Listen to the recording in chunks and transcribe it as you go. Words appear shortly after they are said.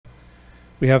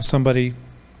we have somebody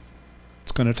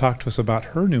that's going to talk to us about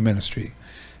her new ministry.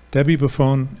 Debbie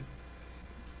Buffon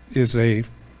is a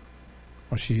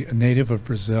native of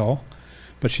Brazil,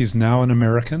 but she's now an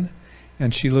American,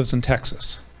 and she lives in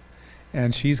Texas.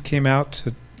 And she came out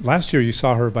to, last year you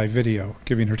saw her by video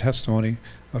giving her testimony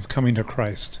of coming to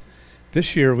Christ.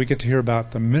 This year we get to hear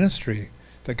about the ministry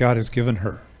that God has given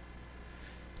her.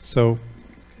 So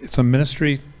it's a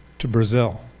ministry to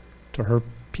Brazil, to her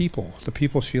people, the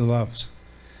people she loves.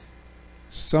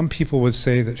 Some people would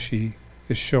say that she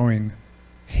is showing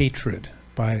hatred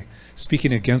by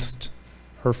speaking against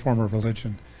her former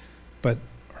religion, but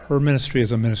her ministry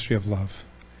is a ministry of love,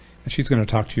 and she's going to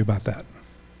talk to you about that.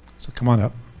 So come on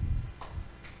up.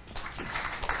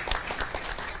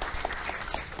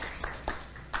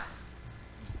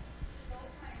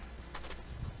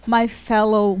 My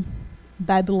fellow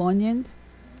Babylonians,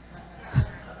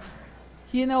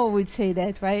 you know we'd say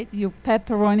that, right? You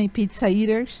pepperoni pizza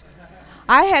eaters.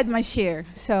 I had my share,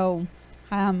 so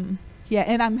yeah,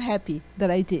 and I'm happy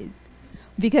that I did.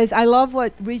 Because I love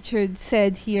what Richard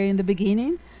said here in the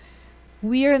beginning.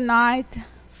 We are not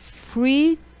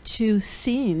free to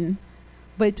sin,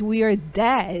 but we are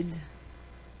dead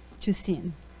to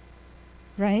sin,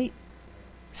 right?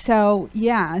 So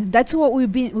yeah, that's what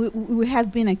we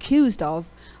have been accused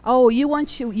of. Oh, you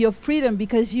want your freedom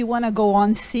because you want to go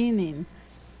on sinning.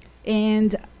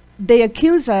 And they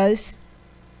accuse us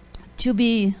to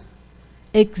be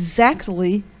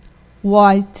exactly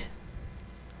what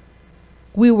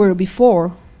we were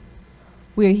before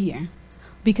we're here.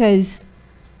 Because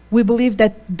we believe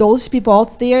that those people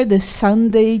out there, the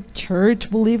Sunday church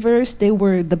believers, they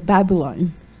were the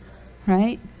Babylon,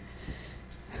 right?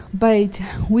 But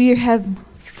we have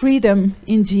freedom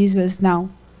in Jesus now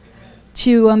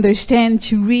to understand,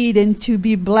 to read, and to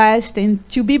be blessed, and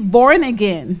to be born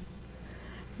again,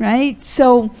 right?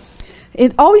 So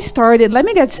it always started, let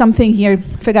me get something here,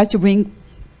 forgot to bring.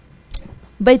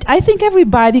 But I think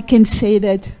everybody can say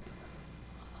that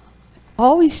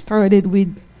always started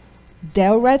with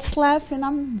Del Retzlaff, and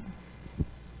I'm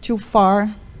too far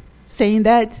saying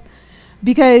that,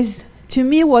 because to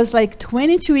me it was like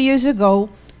 22 years ago.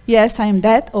 Yes, I'm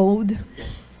that old.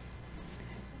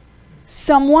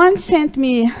 Someone sent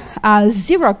me a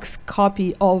Xerox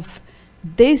copy of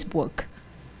this book,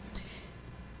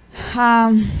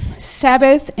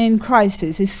 Sabbath in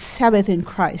Crisis. It's Sabbath in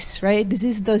Christ, right? This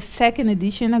is the second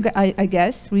edition, I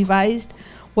guess, revised.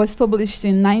 Was published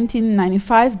in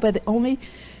 1995, but only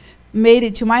made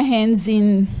it to my hands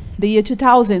in the year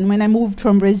 2000 when I moved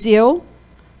from Brazil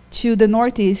to the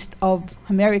northeast of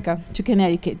America, to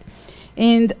Connecticut.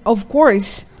 And of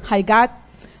course, I got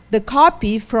the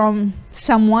copy from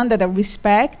someone that I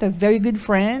respect, a very good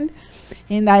friend,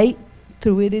 and I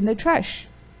threw it in the trash,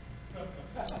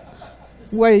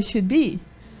 where it should be.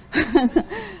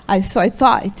 So I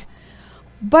thought.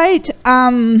 But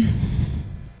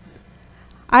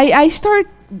I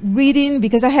started reading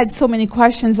because I had so many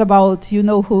questions about, you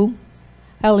know who,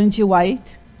 Ellen G.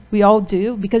 White. We all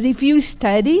do. Because if you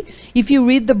study, if you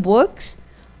read the books,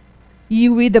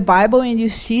 you read the Bible and you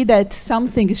see that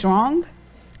something is wrong.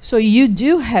 So you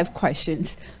do have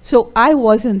questions. So I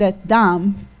wasn't that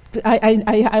dumb.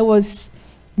 I was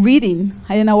reading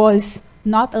and I was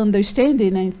not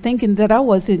understanding and thinking that I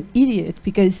was an idiot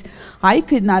because I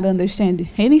could not understand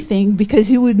anything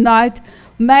because it would not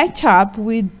match up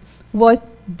with what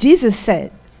Jesus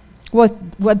said, what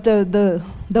the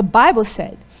Bible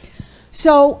said.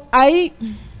 So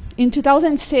in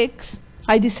 2006,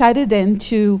 I decided then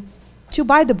to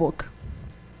buy the book.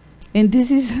 And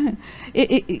this is,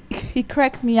 it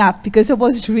cracked me up because I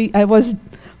was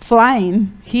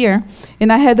flying here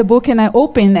and I had the book and I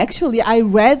opened. Actually, I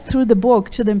read through the book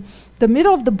to the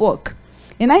middle of the book.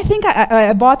 And I think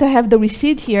I have the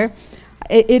receipt here.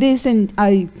 It is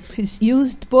a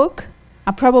used book.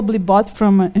 I probably bought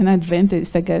from an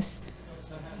Adventist, I guess.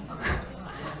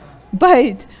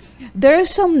 But there are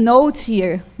some notes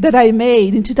here that I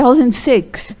made in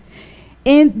 2006.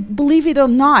 And believe it or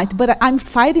not, but I'm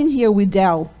fighting here with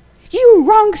Del. You're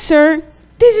wrong, sir.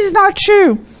 This is not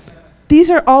true.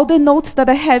 These are all the notes that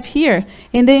I have here.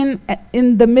 And then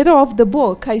in the middle of the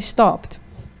book, I stopped.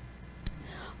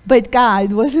 But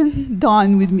God wasn't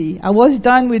done with me. I was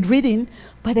done with reading,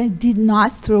 but I did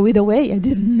not throw it away. I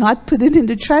did not put it in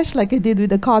the trash like I did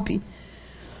with the copy.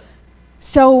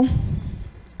 So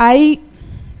I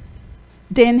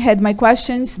then had my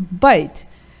questions, but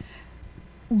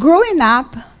growing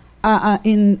up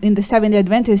in the Seventh-day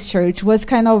Adventist Church was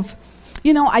kind of,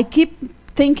 you know, I keep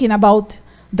thinking about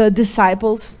the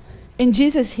disciples and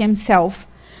Jesus himself,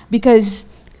 because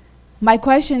my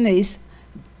question is,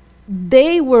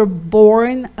 they were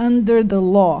born under the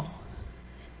law.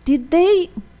 Did they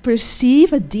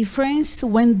perceive a difference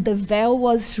when the veil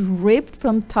was ripped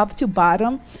from top to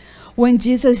bottom, when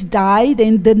Jesus died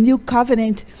and the new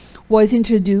covenant was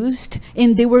introduced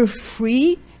and they were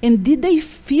free? And did they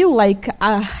feel like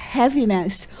a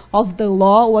heaviness of the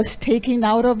law was taken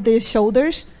out of their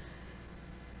shoulders?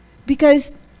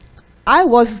 Because I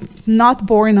was not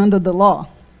born under the law,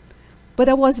 but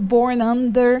I was born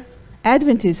under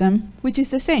Adventism, which is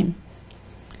the same.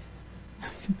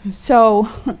 So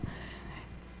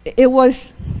it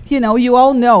was, you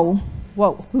all know,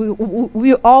 well,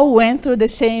 we all went through the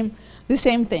same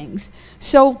things.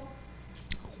 So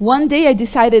one day I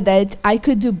decided that I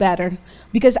could do better,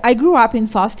 because I grew up in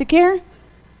foster care,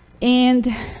 and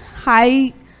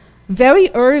very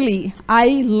early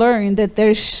I learned that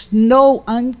there's no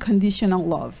unconditional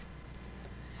love.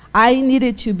 I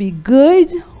needed to be good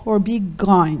or be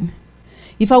gone.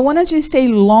 If I wanted to stay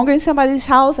longer in somebody's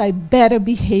house, I better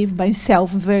behave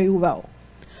myself very well.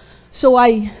 So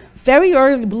I very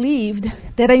early believed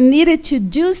that I needed to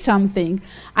do something.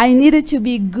 I needed to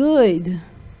be good.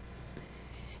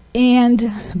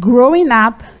 And growing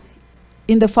up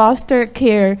in the foster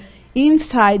care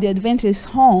inside the Adventist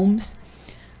homes,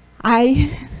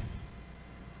 I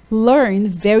learned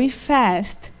very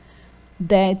fast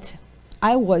that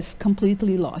I was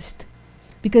completely lost,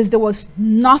 because there was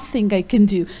nothing I could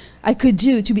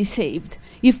do to be saved.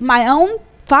 If my own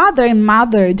father and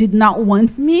mother did not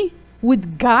want me,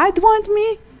 would God want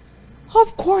me?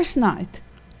 Of course not.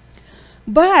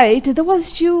 But there was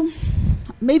still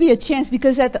maybe a chance,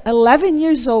 because at 11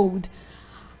 years old,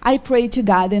 I prayed to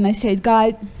God and I said,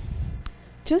 God,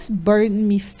 just burn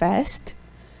me fast,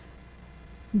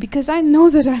 because I know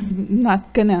that I'm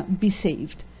not gonna be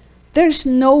saved. There's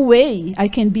no way I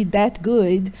can be that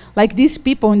good like these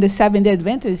people in the Seventh-day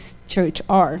Adventist church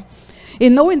are.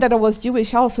 And knowing that I was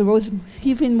Jewish also was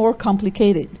even more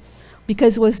complicated,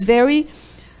 because it was very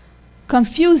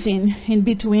confusing in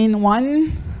between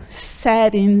one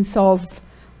settings of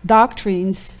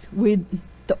doctrines with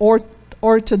the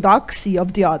orthodoxy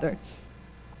of the other.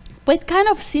 But kind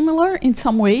of similar in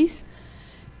some ways.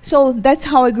 So that's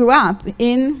how I grew up.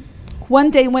 And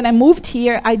one day when I moved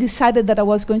here, I decided that I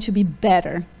was going to be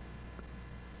better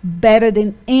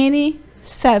than any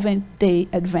Seventh-day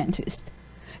Adventist.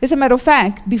 As a matter of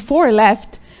fact, before I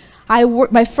left,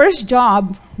 my first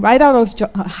job right out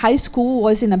of high school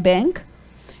was in a bank.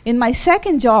 And my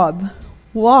second job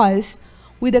was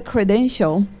with a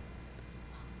credential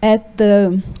at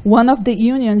one of the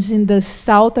unions in the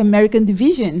South American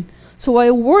division. So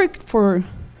I worked for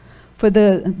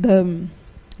the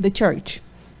church,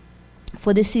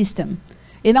 for the system.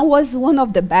 And I was one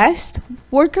of the best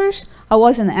workers. I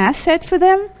was an asset for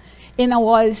them, and I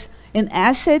was an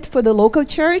asset for the local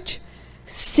church.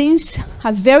 Since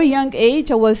a very young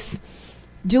age, I was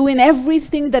doing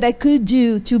everything that I could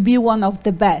do to be one of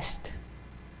the best.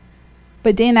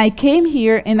 But then I came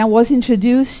here and I was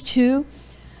introduced to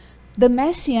the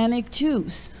Messianic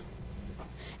Jews.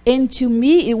 And to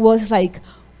me, it was like,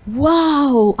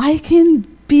 wow, I can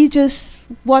be just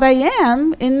what I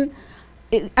am. And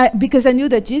because I knew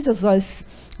that Jesus was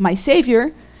my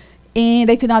Savior, and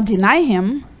I could not deny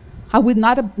him. I would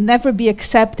never be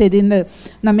accepted in the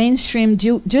mainstream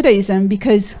Judaism,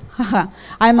 because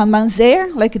I'm a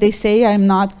manzer, like they say. I'm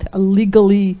not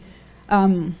legally, I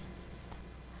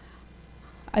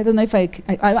don't know if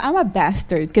I'm a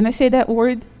bastard. Can I say that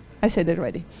word? I said it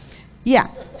already. Yeah.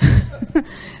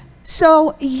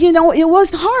 So, it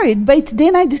was hard, but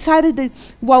then I decided that,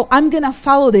 well, I'm going to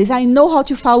follow this. I know how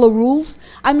to follow rules.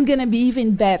 I'm going to be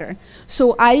even better.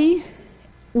 So I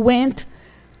went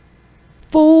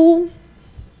full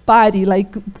body,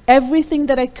 like everything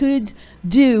that I could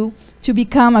do to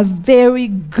become a very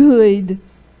good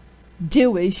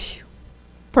Jewish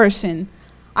person.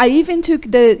 I even took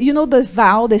the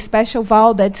vow, the special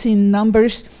vow that's in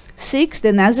Numbers 6,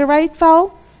 the Nazarite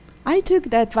vow. I took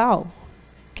that vow.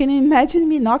 Can you imagine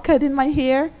me not cutting my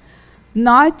hair,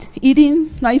 not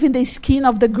eating, not even the skin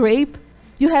of the grape?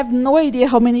 You have no idea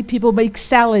how many people make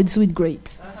salads with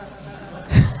grapes.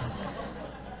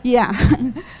 Yeah.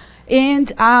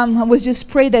 And I was just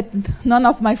praying that none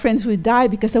of my friends would die,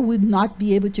 because I would not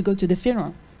be able to go to the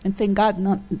funeral. And thank God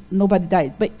nobody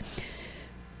died. But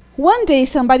one day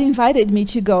somebody invited me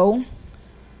to go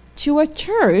to a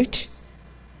church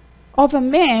of a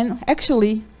man,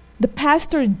 actually, the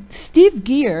pastor, Steve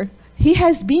Gear. He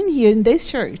has been here in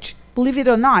this church, believe it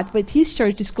or not, but his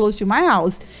church is close to my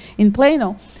house in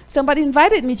Plano. Somebody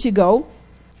invited me to go,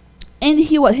 and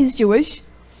he's Jewish,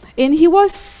 and he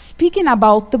was speaking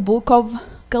about the book of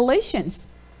Galatians.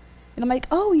 And I'm like,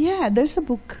 oh yeah, there's a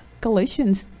book,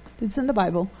 Galatians. It's in the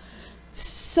Bible.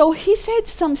 So he said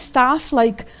some stuff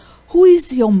like, who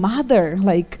is your mother?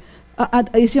 Like,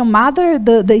 is your mother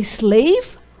the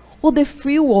slave or the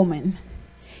free woman?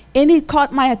 And it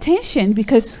caught my attention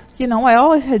because, you know, I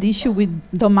always had issue with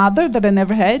the mother that I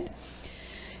never had.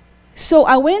 So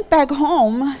I went back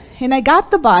home and I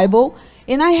got the Bible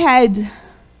and I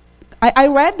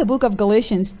read the book of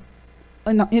Galatians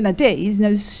in a day.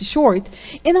 It's short.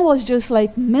 And I was just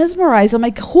like mesmerized. I'm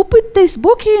like, who put this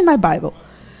book here in my Bible?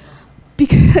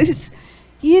 Because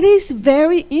it is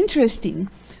very interesting.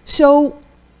 So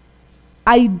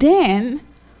I then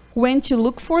went to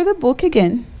look for the book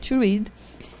again to read.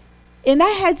 And I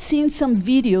had seen some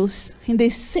videos in the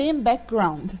same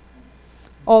background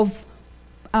of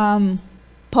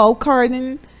Paul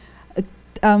Carden,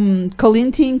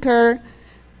 Colleen Tinker,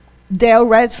 Dale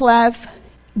Retzlaff,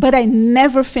 but I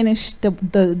never finished the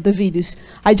videos.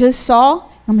 I just saw,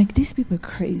 I'm like, these people are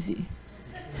crazy.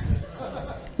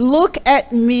 Look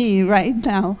at me right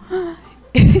now.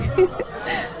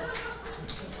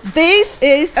 This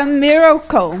is a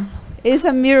miracle. It's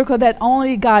a miracle that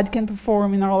only God can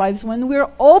perform in our lives when we're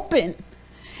open.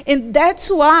 And that's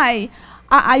why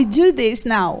I do this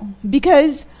now.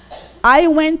 Because I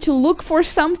went to look for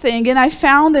something and I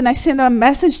found and I sent a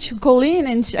message to Colleen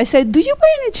and I said, do you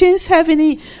by any chance have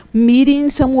any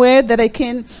meeting somewhere that I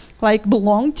can like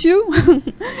belong to?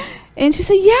 And she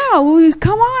said, yeah,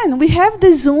 come on. We have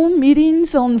the Zoom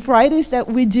meetings on Fridays that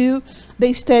we do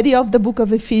the study of the book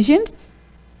of Ephesians.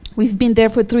 We've been there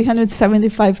for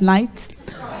 375 nights.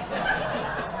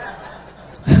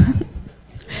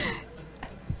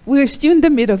 We're still in the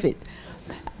middle of it.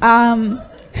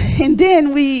 And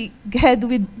then we had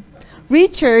with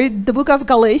Richard the book of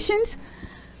Galatians.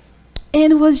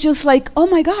 And it was just like, oh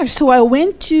my gosh. So I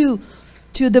went to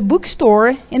the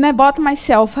bookstore and I bought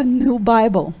myself a new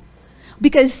Bible.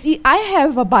 Because see, I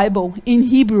have a Bible in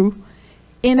Hebrew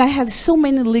and I have so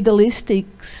many legalistic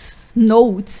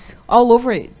notes all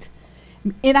over it.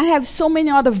 And I have so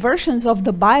many other versions of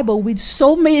the Bible with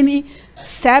so many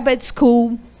Sabbath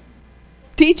school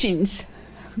teachings,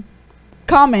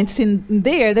 comments in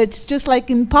there that's just like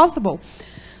impossible.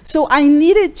 So I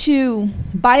needed to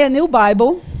buy a new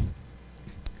Bible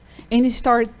and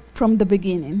start from the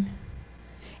beginning.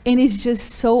 And it's just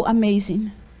so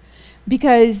amazing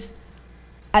because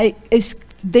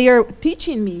they are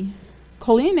teaching me,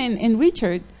 Colleen and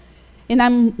Richard, and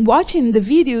I'm watching the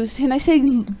videos, and I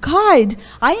say, God,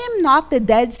 I am not the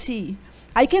Dead Sea.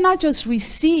 I cannot just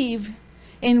receive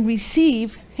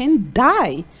and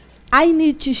die. I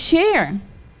need to share.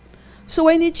 So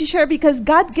I need to share because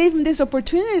God gave me this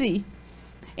opportunity.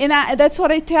 And that's what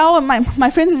I tell my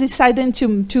friends. Decided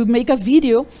to make a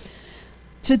video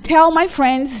to tell my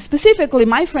friends, specifically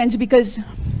my friends, because,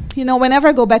 you know, whenever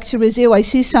I go back to Brazil, I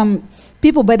see some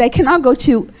people, but I cannot go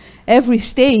to every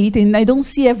state, and I don't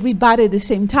see everybody at the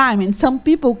same time. And some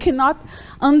people cannot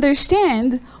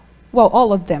understand, well,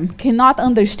 all of them cannot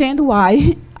understand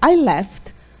why I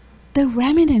left the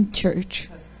remnant church.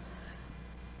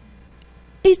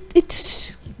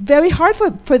 It's very hard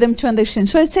for them to understand.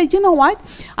 So I said, you know what?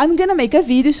 I'm going to make a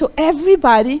video so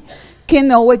everybody can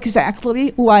know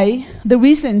exactly why, the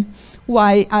reason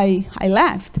why I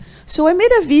left. So I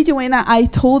made a video and I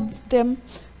told them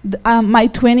my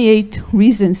 28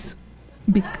 reasons.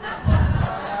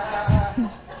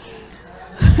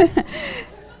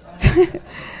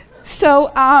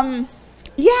 So,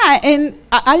 yeah, and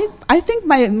I think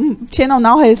my channel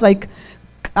now has like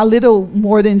a little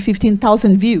more than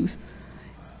 15,000 views.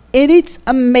 And it's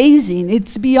amazing.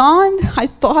 It's beyond I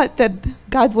thought that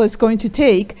God was going to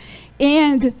take.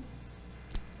 And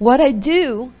what I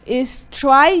do is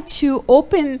try to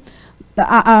open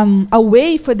a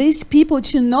way for these people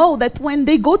to know that when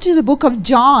they go to the book of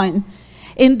John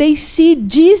and they see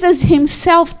Jesus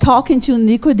himself talking to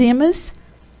Nicodemus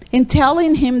and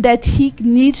telling him that he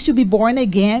needs to be born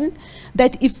again,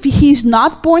 that if he's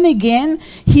not born again,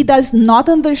 he does not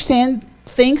understand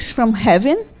things from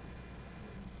heaven.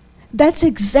 That's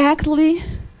exactly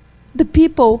the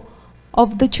people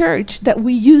of the church that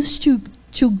we used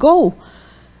to go.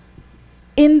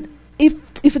 And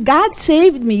if God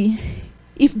saved me,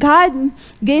 if God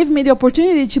gave me the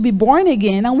opportunity to be born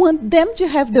again, I want them to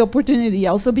have the opportunity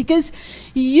also, because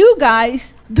you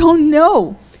guys don't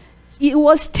know. It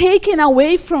was taken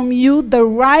away from you the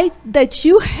right that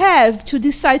you have to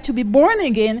decide to be born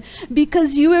again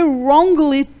because you were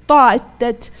wrongly taught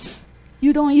that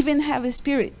you don't even have a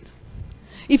spirit.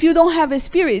 If you don't have a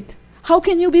spirit, how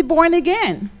can you be born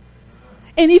again?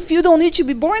 And if you don't need to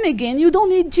be born again, you don't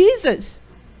need Jesus.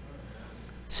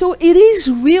 So it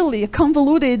is really a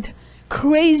convoluted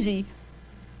crazy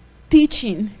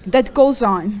teaching that goes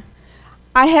on.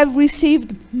 I have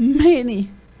received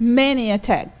many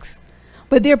attacks,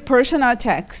 but they're personal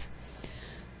attacks.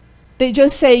 They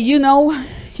just say, you know,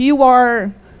 you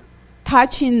are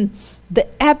touching the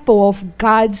apple of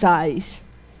God's eyes.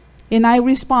 And I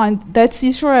respond, that's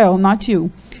Israel, not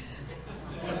you.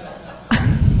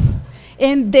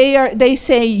 And they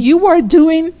say, you are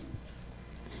doing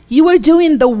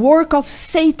the work of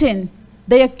Satan.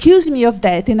 They accuse me of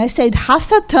that. And I said,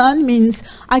 Hasatan means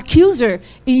accuser.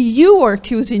 And you are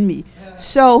accusing me.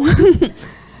 So,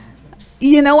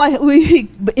 you know,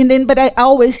 but I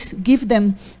always give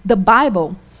them the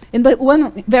Bible. But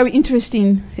one very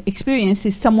interesting experience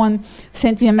is someone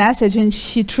sent me a message and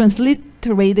she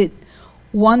transliterated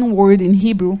one word in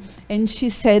Hebrew. And she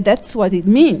said, that's what it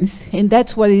means. And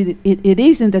that's what it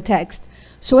is in the text.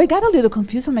 So I got a little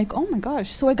confused. I'm like, oh my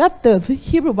gosh. So I got the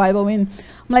Hebrew Bible and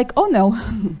I'm like, oh no,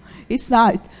 it's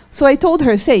not. So I told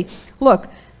her, say, look,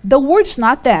 the word's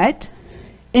not that.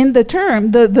 In the term,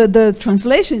 the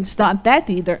translation is not that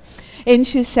either. And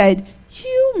she said,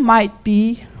 you might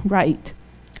be right.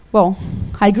 Well,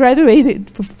 I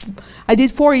graduated. I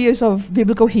did 4 years of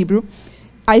biblical Hebrew.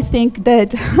 I think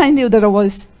that I knew that I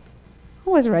was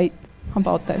right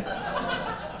about that.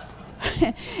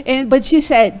 But she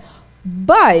said,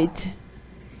 but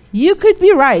you could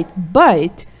be right,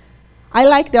 but I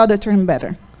like the other term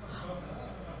better.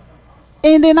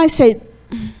 And then I said,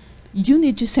 you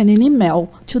need to send an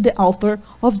email to the author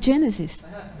of Genesis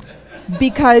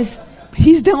because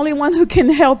he's the only one who can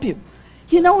help you.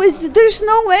 You know, there's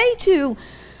no way to.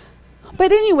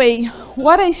 But anyway,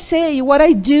 what I say, what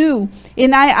I do,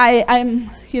 and I'm,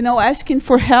 you know, asking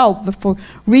for help for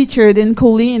Richard and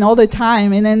Colleen all the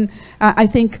time. And then I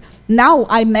think now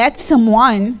I met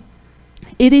someone.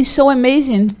 It is so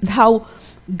amazing how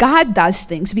God does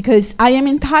things because I am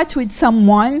in touch with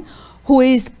someone who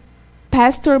is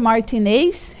Pastor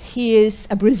Martinez. He is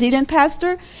a Brazilian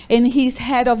pastor, and he's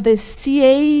head of the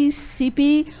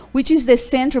CACP, which is the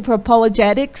Center for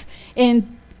Apologetics.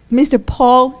 And Mr.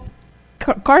 Paul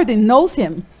Cardin knows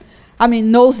him. I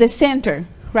mean, knows the center,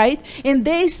 right? And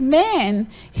this man,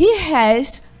 he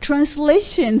has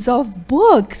translations of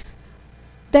books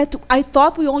that I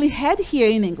thought we only had here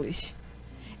in English.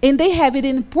 And they have it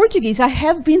in Portuguese. I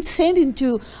have been sending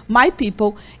to my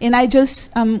people, and I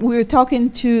just, we were talking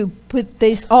to put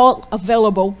this all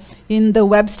available in the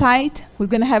website. We're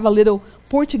going to have a little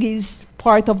Portuguese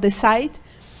part of the site.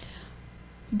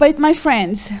 But my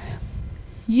friends,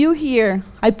 you here,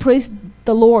 I praise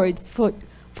the Lord for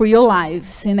your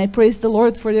lives, and I praise the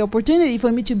Lord for the opportunity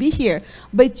for me to be here.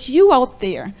 But you out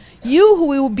there, you who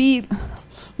will be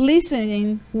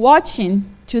listening,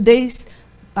 watching today's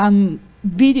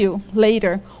video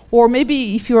later, or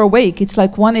maybe if you're awake, it's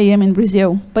like 1 a.m. in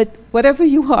Brazil, but whatever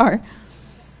you are,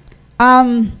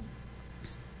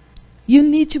 you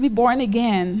need to be born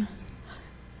again,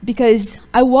 because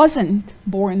I wasn't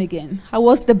born again. I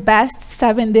was the best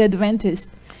Seventh-day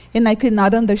Adventist, and I could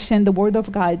not understand the Word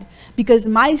of God, because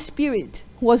my spirit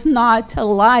was not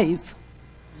alive,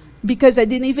 because I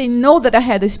didn't even know that I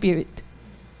had a spirit.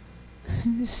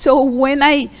 So when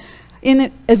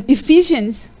in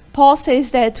Ephesians, Paul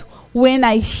says that when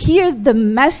I hear the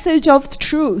message of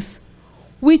truth,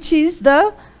 which is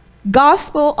the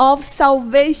gospel of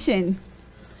salvation,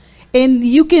 and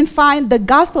you can find the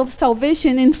gospel of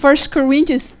salvation in 1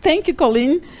 Corinthians, thank you,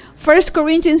 Colleen, 1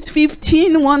 Corinthians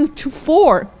 15,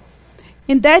 1-4.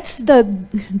 And that's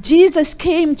Jesus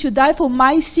came to die for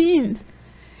my sins.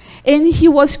 And he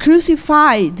was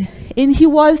crucified. And he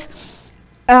was,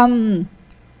 how do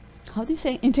you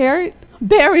say, interred?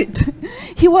 Buried.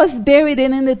 He was buried,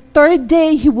 and on the third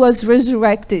day he was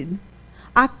resurrected.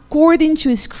 According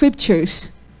to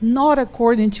scriptures, not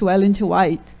according to Ellen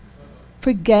White.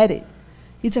 Forget it.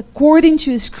 It's according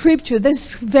to scripture.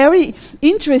 That's very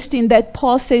interesting that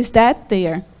Paul says that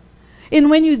there.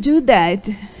 And when you do that,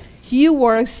 you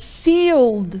are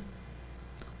sealed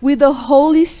with the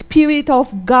Holy Spirit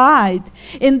of God.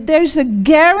 And there's a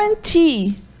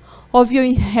guarantee of your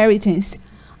inheritance.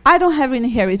 I don't have an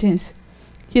inheritance.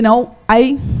 You know,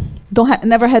 I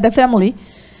never had a family.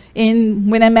 And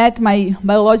when I met my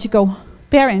biological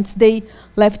parents, they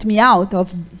left me out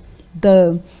of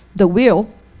the will.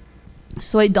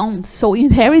 So I don't. So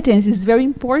inheritance is very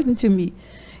important to me.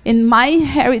 And my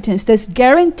inheritance that's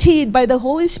guaranteed by the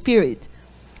Holy Spirit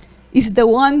is the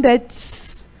one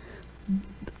that's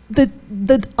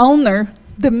the owner,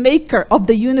 the maker of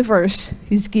the universe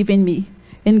is giving me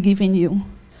and giving you.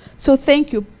 So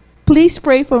thank you. Please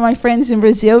pray for my friends in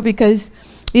Brazil, because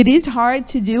it is hard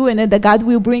to do, and that God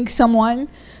will bring someone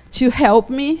to help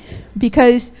me,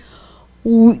 because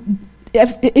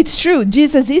It's true,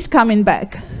 Jesus is coming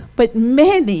back, but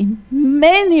many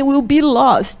will be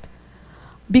lost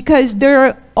because there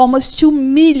are almost 2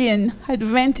 million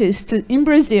Adventists in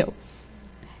Brazil,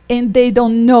 and they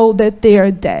don't know that they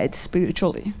are dead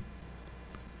spiritually.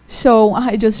 So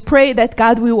I just pray that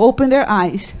God will open their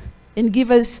eyes and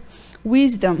give us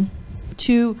wisdom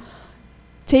to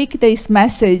take this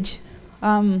message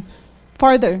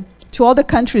further to all the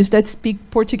countries that speak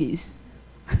Portuguese.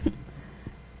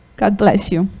 God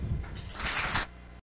bless you.